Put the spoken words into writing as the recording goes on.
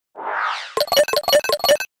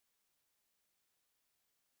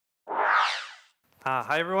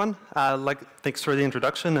Hi, everyone. Thanks for the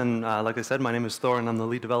introduction. And like I said, my name is Thor, and I'm the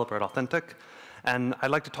lead developer at Authenteq. And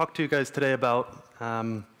I'd like to talk to you guys today about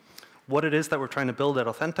what it is that we're trying to build at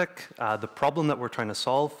Authenteq, the problem that we're trying to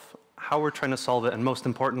solve, how we're trying to solve it, and most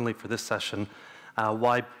importantly for this session,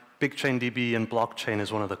 why BigchainDB and blockchain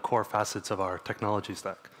is one of the core facets of our technology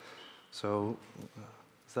stack. So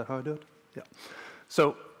is that how I do it? Yeah.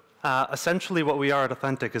 So essentially what we are at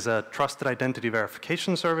Authenteq is a trusted identity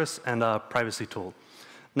verification service and a privacy tool.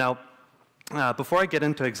 Now, before I get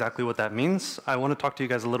into exactly what that means, I want to talk to you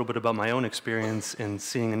guys a little bit about my own experience in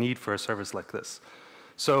seeing a need for a service like this.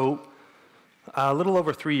 So a little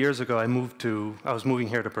over 3 years ago, I was moving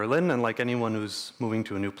here to Berlin, and like anyone who's moving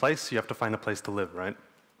to a new place, you have to find a place to live, right?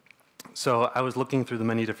 So I was looking through the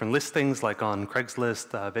many different listings, like on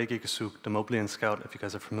Craigslist, WG-Gesucht, Immobilien Scout, if you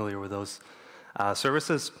guys are familiar with those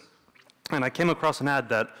services. And I came across an ad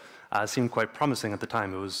that seemed quite promising at the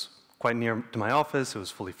time. It was quite near to my office. It was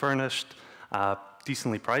fully furnished,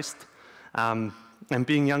 decently priced. And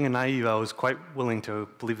being young and naive, I was quite willing to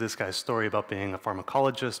believe this guy's story about being a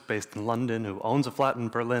pharmacologist based in London who owns a flat in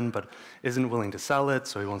Berlin but isn't willing to sell it,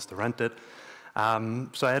 so he wants to rent it.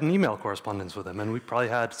 So I had an email correspondence with him, and we probably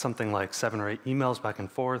had something like 7 or 8 emails back and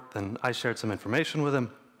forth, and I shared some information with him.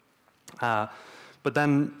 But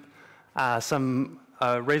then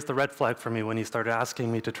raised the red flag for me when he started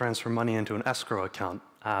asking me to transfer money into an escrow account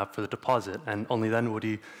for the deposit, and only then would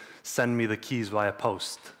he send me the keys via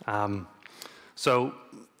post. So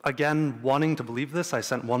again, wanting to believe this, I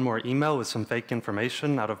sent one more email with some fake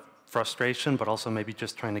information out of frustration, but also maybe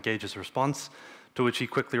just trying to gauge his response, to which he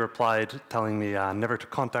quickly replied, telling me never to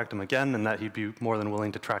contact him again and that he'd be more than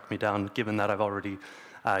willing to track me down, given that I've already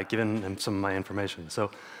given him some of my information. So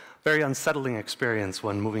very unsettling experience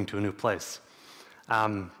when moving to a new place.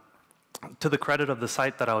 To the credit of the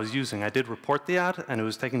site that I was using, I did report the ad, and it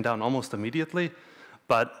was taken down almost immediately.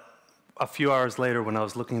 But a few hours later, when I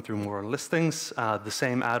was looking through more listings, the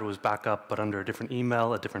same ad was back up, but under a different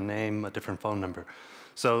email, a different name, a different phone number.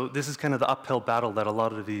 So this is kind of the uphill battle that a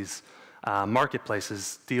lot of these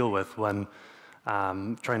marketplaces deal with when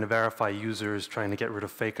trying to verify users, trying to get rid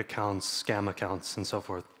of fake accounts, scam accounts, and so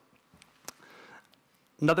forth.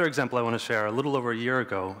 Another example I want to share, a little over a year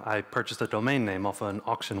ago, I purchased a domain name off an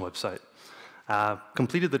auction website.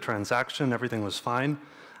 Completed the transaction, everything was fine,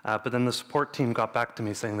 but then the support team got back to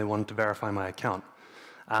me saying they wanted to verify my account.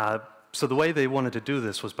 So the way they wanted to do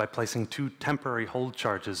this was by placing 2 temporary hold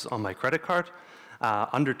charges on my credit card,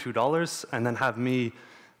 under $2, and then have me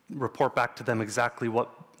report back to them exactly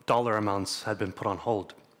what dollar amounts had been put on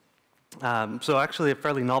hold. So actually a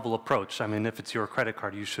fairly novel approach. I mean, if it's your credit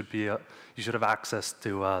card, you should have access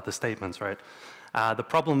to the statements, right? The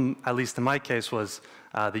problem, at least in my case, was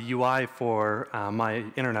the UI for my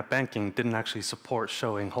internet banking didn't actually support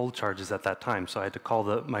showing hold charges at that time. So I had to call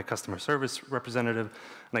my customer service representative,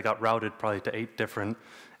 and I got routed probably to 8 different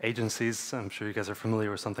agencies. I'm sure you guys are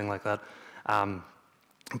familiar with something like that.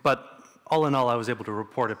 But all in all, I was able to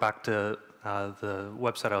report it back to the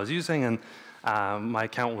website I was using, and my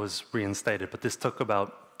account was reinstated, but this took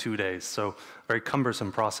about 2 days, so very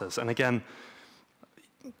cumbersome process. And again,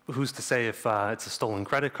 who's to say if it's a stolen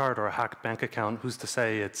credit card or a hacked bank account? Who's to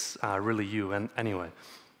say it's really you? And anyway,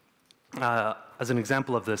 as an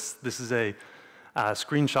example of this, this is a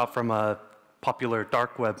screenshot from a popular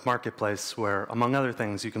dark web marketplace where, among other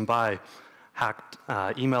things, you can buy hacked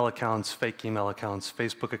email accounts, fake email accounts,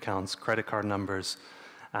 Facebook accounts, credit card numbers,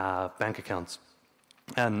 bank accounts.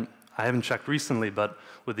 And I haven't checked recently, but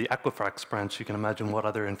with the Equifax branch, you can imagine what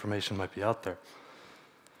other information might be out there.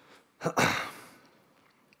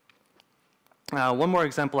 One more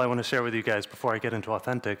example I want to share with you guys before I get into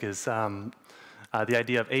Authenteq is the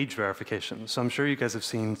idea of age verification. So I'm sure you guys have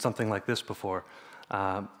seen something like this before,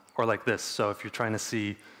 or like this. So if you're trying to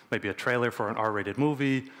see maybe a trailer for an R-rated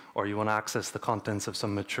movie, or you want to access the contents of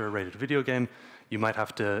some mature-rated video game, you might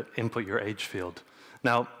have to input your age field.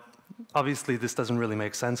 Now, obviously, this doesn't really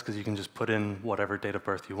make sense because you can just put in whatever date of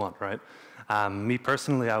birth you want, right? Me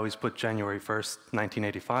personally, I always put January 1st,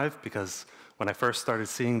 1985, because when I first started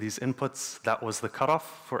seeing these inputs, that was the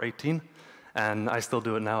cutoff for 18, and I still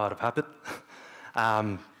do it now out of habit.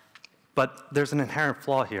 But there's an inherent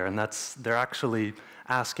flaw here, and that's they're actually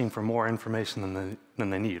asking for more information than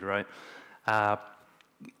they need, right? A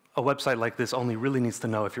website like this only really needs to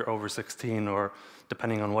know if you're over 16, or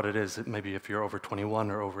depending on what it is, maybe if you're over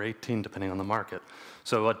 21 or over 18, depending on the market.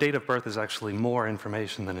 So a date of birth is actually more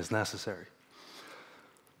information than is necessary.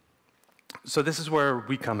 So this is where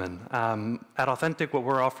we come in. At Authenteq, what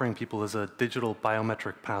we're offering people is a digital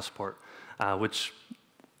biometric passport, which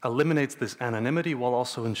eliminates this anonymity while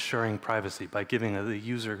also ensuring privacy by giving the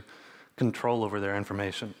user control over their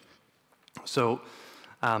information. So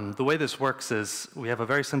the way this works is we have a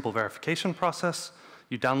very simple verification process.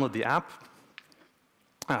 You download the app,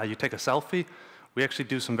 you take a selfie. We actually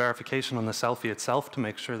do some verification on the selfie itself to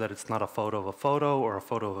make sure that it's not a photo of a photo or a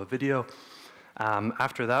photo of a video.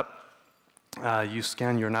 After that, you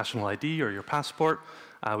scan your national ID or your passport.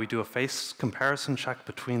 We do a face comparison check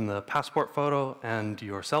between the passport photo and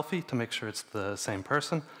your selfie to make sure it's the same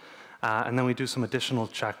person. And then we do some additional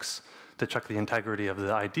checks to check the integrity of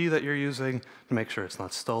the ID that you're using, to make sure it's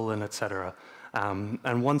not stolen, etc.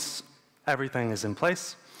 And once everything is in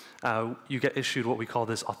place, you get issued what we call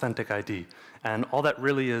this Authenteq ID. And all that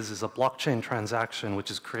really is a blockchain transaction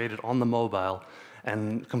which is created on the mobile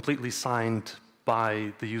and completely signed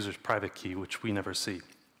by the user's private key, which we never see.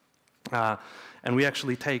 And we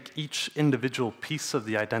actually take each individual piece of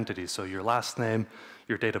the identity, so your last name,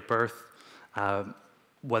 your date of birth,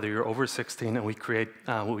 whether you're over 16, and we create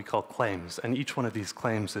what we call claims. And each one of these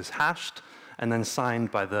claims is hashed and then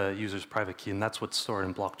signed by the user's private key, and that's what's stored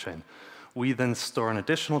in blockchain. We then store an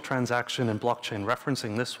additional transaction in blockchain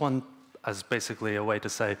referencing this one as basically a way to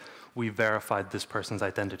say we verified this person's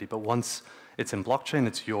identity. But once it's in blockchain,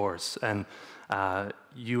 it's yours. And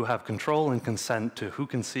you have control and consent to who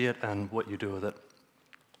can see it and what you do with it.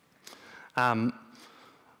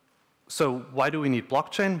 So why do we need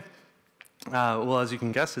blockchain? Well, as you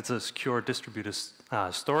can guess, it's a secure distributed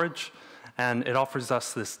storage. And it offers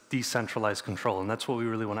us this decentralized control. And that's what we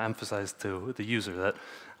really want to emphasize to the user,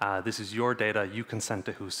 that this is your data, you consent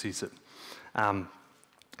to who sees it.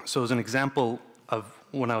 So as an example of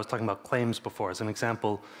when I was talking about claims before, as an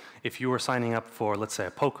example, if you were signing up for, let's say,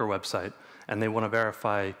 a poker website, and they want to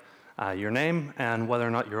verify your name and whether or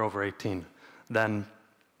not you're over 18, then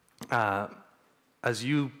as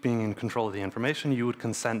you being in control of the information, you would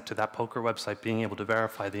consent to that poker website being able to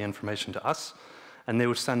verify the information to us. And they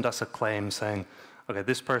would send us a claim saying, okay,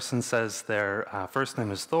 this person says their first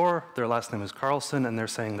name is Thor, their last name is Karlsson, and they're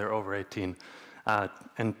saying they're over 18.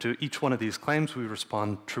 And to each one of these claims, we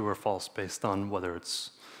respond true or false based on whether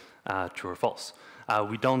it's true or false.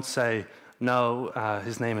 We don't say, no,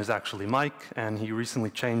 his name is actually Mike, and he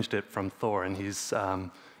recently changed it from Thor, and he's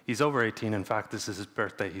over 18. In fact, this is his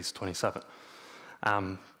birthday. He's 27.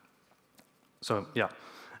 So yeah.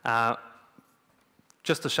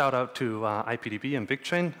 Just a shout out to IPDB and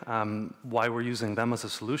BigchainDB, why we're using them as a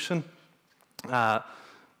solution.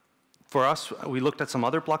 For us, we looked at some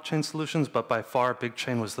other blockchain solutions, but by far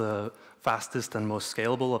BigchainDB was the fastest and most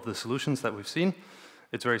scalable of the solutions that we've seen.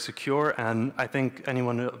 It's very secure, and I think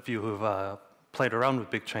anyone of you who've played around with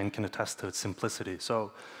BigchainDB can attest to its simplicity.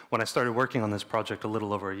 So when I started working on this project a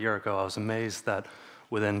little over a year ago, I was amazed that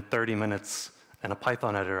within 30 minutes and a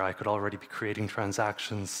Python editor, I could already be creating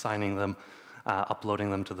transactions, signing them,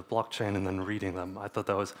 uploading them to the blockchain, and then reading them. I thought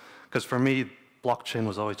that was, because for me, blockchain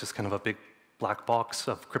was always just kind of a big black box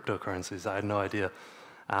of cryptocurrencies. I had no idea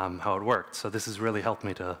how it worked. So this has really helped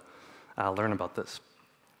me to learn about this.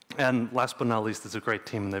 And last but not least, it's a great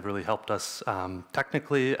team. They've really helped us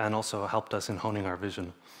technically and also helped us in honing our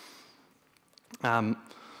vision.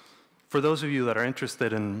 For those of you that are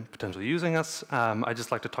interested in potentially using us, I'd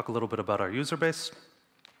just like to talk a little bit about our user base.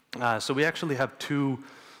 So we actually have two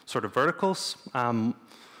sort of verticals.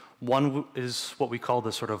 One is what we call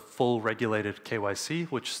the sort of full regulated KYC,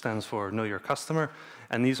 which stands for Know Your Customer.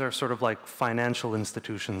 And these are sort of like financial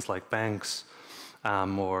institutions like banks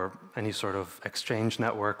or any sort of exchange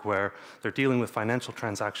network where they're dealing with financial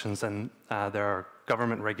transactions, and there are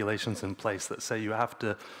government regulations in place that say you have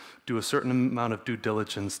to do a certain amount of due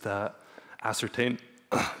diligence to ascertain,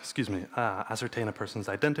 ascertain a person's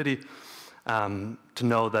identity, to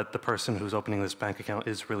know that the person who's opening this bank account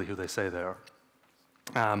is really who they say they are.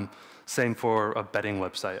 Same for a betting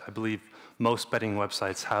website. I believe most betting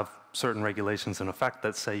websites have certain regulations in effect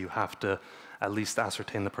that say you have to at least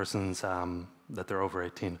ascertain the person's that they're over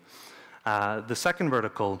 18. The second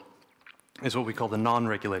vertical is what we call the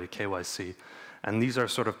non-regulated KYC. And these are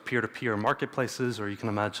sort of peer-to-peer marketplaces, or you can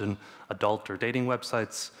imagine adult or dating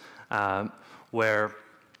websites, where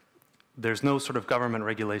there's no sort of government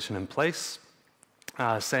regulation in place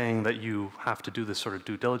saying that you have to do this sort of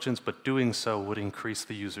due diligence, but doing so would increase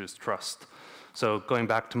the user's trust. So going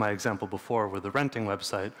back to my example before with the renting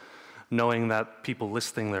website, knowing that people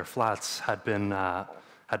listing their flats had been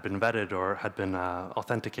vetted or had been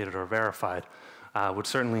authenticated or verified would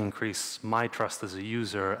certainly increase my trust as a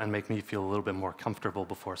user and make me feel a little bit more comfortable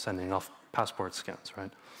before sending off passport scans,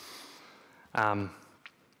 right?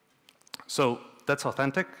 So that's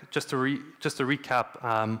Authenteq. Just to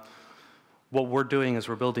recap, what we're doing is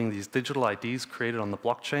we're building these digital IDs created on the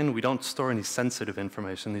blockchain. We don't store any sensitive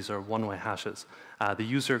information. These are one-way hashes. The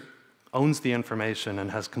user owns the information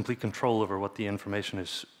and has complete control over what the information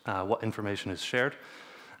is shared.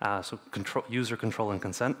 So user control and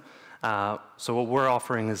consent. So what we're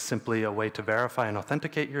offering is simply a way to verify and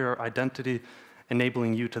authenticate your identity,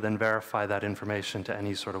 enabling you to then verify that information to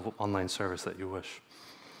any sort of online service that you wish.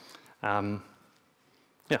 Yeah,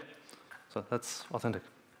 so that's Authenteq.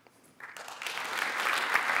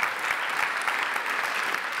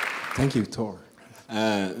 Thank you, Thor.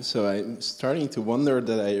 So I'm starting to wonder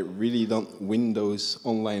that I really don't win those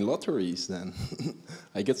online lotteries then.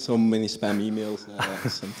 I get so many spam emails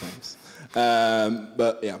sometimes.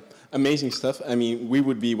 But yeah, amazing stuff. I mean, we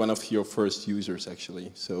would be one of your first users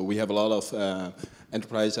actually. So we have a lot of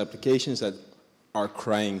enterprise applications that are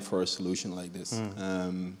crying for a solution like this.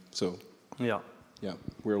 So yeah,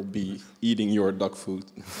 we'll be eating your dog food.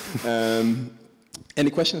 Any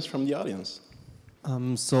questions from the audience?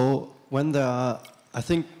 So when there are, I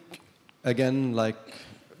think, again, like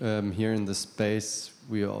here in this space,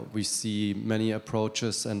 we see many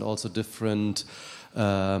approaches and also different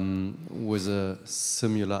with a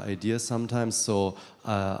similar idea sometimes. So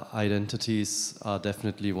identities are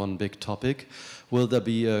definitely one big topic. Will there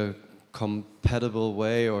be a compatible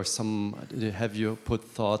way, or have you put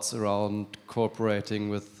thoughts around cooperating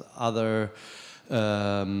with other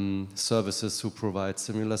services who provide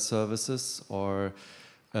similar services, or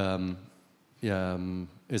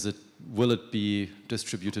will it be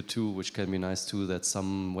distributed too, which can be nice too, that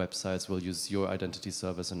some websites will use your identity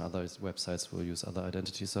service and other websites will use other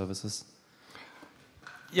identity services?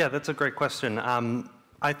 Yeah, that's a great question.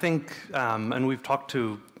 I think, and we've talked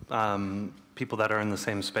to people that are in the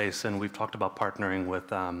same space, and we've talked about partnering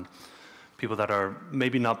with people that are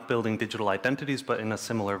maybe not building digital identities, but in a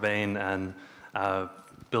similar vein, and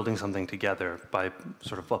building something together by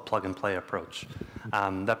sort of a plug-and-play approach.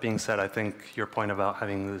 That being said, I think your point about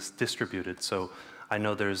having this distributed, so I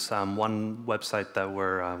know there's one website that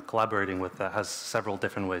we're collaborating with that has several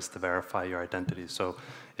different ways to verify your identity, so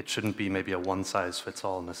it shouldn't be maybe a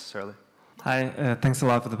one-size-fits-all necessarily. Hi, thanks a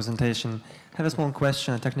lot for the presentation. I have a small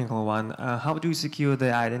question, a technical one. How do you secure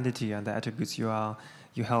the identity and the attributes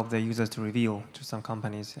you help the users to reveal to some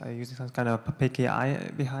companies? Are you using some kind of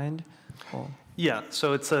PKI behind? Or? Yeah,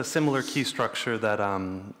 so it's a similar key structure that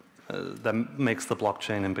that makes the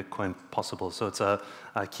blockchain in Bitcoin possible. So it's a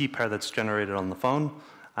key pair that's generated on the phone.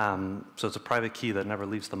 So it's a private key that never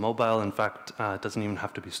leaves the mobile. In fact, it doesn't even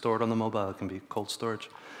have to be stored on the mobile. It can be cold storage.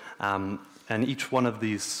 And each one of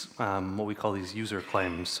these, what we call these user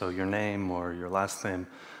claims, so your name or your last name,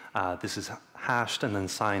 this is hashed and then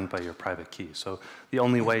signed by your private key. So the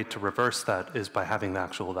only way to reverse that is by having the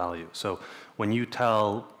actual value. So when you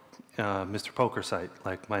tell Mr. Poker site,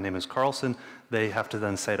 like, my name is Karlsson, they have to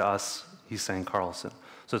then say to us, he's saying Karlsson.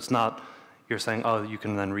 So it's not, you're saying, oh, you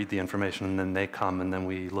can then read the information, and then they come, and then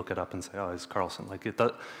we look it up and say, oh, it's Karlsson. Like,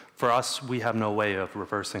 for us, we have no way of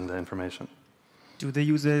reversing the information. Do the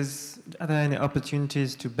users, are there any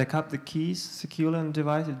opportunities to back up the keys securely on the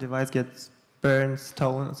device if the device gets burned,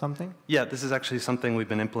 stolen, or something? Yeah, this is actually something we've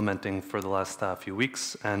been implementing for the last few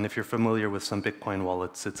weeks. And if you're familiar with some Bitcoin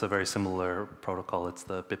wallets, it's a very similar protocol. It's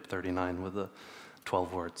the BIP39 with the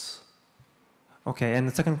 12 words. Okay, and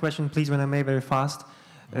the second question, please, when I may, very fast.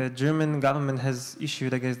 German government has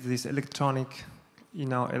issued, I guess, these electronic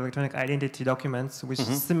identity documents with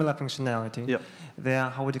similar functionality. Yeah. There,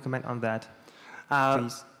 how would you comment on that?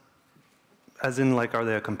 Please. As in, like, are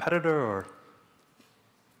they a competitor, or?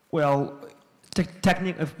 Well,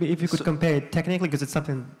 if you could compare it technically, because it's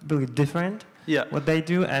something really different, what they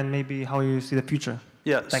do, and maybe how you see the future.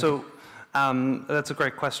 Yeah, so that's a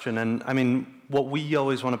great question. And I mean, what we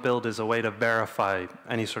always want to build is a way to verify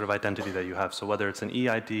any sort of identity that you have. So whether it's an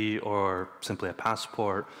EID or simply a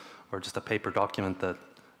passport or just a paper document that,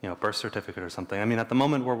 birth certificate or something. I mean, at the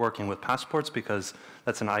moment we're working with passports because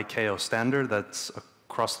that's an ICAO standard that's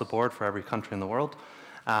across the board for every country in the world.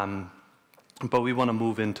 But we want to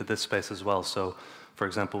move into this space as well. So, for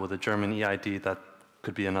example, with a German EID, that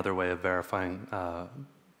could be another way of verifying,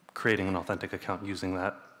 creating an Authenteq account using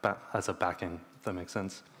that as a backend, if that makes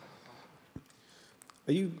sense.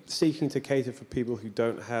 Are you seeking to cater for people who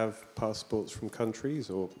don't have passports from countries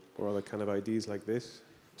or other kind of IDs like this?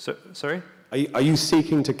 So, sorry? Are you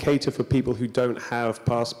seeking to cater for people who don't have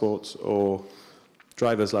passports or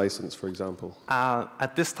driver's license, for example?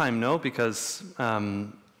 At this time, no, because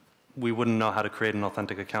we wouldn't know how to create an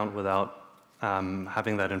Authenteq account without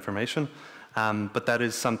having that information. But that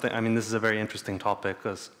is something, I mean, this is a very interesting topic,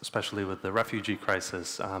 especially with the refugee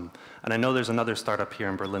crisis. And I know there's another startup here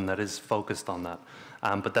in Berlin that is focused on that.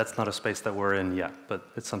 But that's not a space that we're in yet, but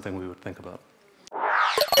it's something we would think about.